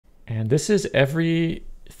And this is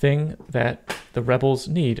everything that the rebels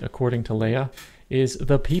need, according to Leia, is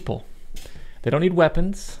the people. They don't need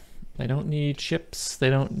weapons. They don't need ships. They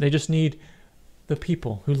just need the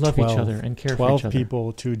people who love each other and care for each other. 12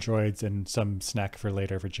 people, 2 droids, and some snack for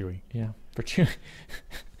later for Chewie. Yeah, for Chewie.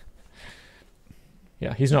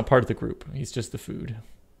 Yeah, he's not part of the group. He's just the food.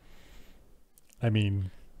 I mean,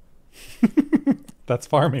 that's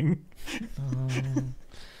farming.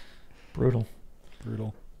 Brutal.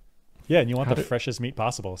 Brutal. Yeah, and you want the freshest meat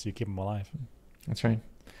possible, so you keep them alive. That's right.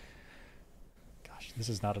 Gosh, this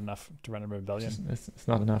is not enough to run a rebellion. It's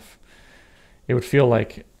not enough. It would feel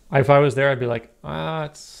like, if I was there, I'd be like,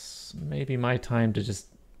 it's maybe my time to just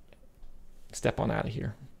step on out of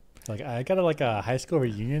here. Like, I got a high school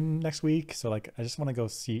reunion next week, so like I just want to go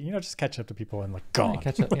see, just catch up to people and like gone. Yeah,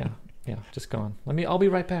 catch up, yeah, just gone. I'll be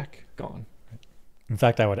right back. Gone. In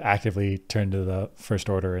fact, I would actively turn to the First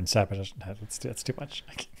Order and sabotage. That's too much.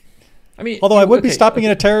 I mean, although I would be stopping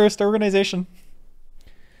in a terrorist organization.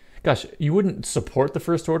 Gosh, you wouldn't support the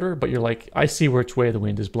First Order, but you're like, I see which way the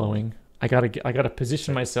wind is blowing. I gotta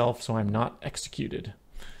position myself so I'm not executed.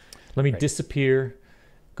 Let me disappear,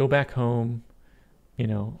 go back home.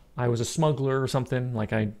 I was a smuggler or something.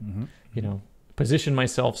 Like position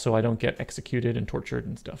myself so I don't get executed and tortured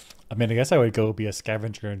and stuff. I mean, I guess I would go be a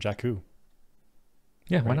scavenger in Jakku.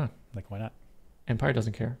 Yeah, why not? Like, why not? Empire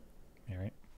doesn't care. Yeah, right.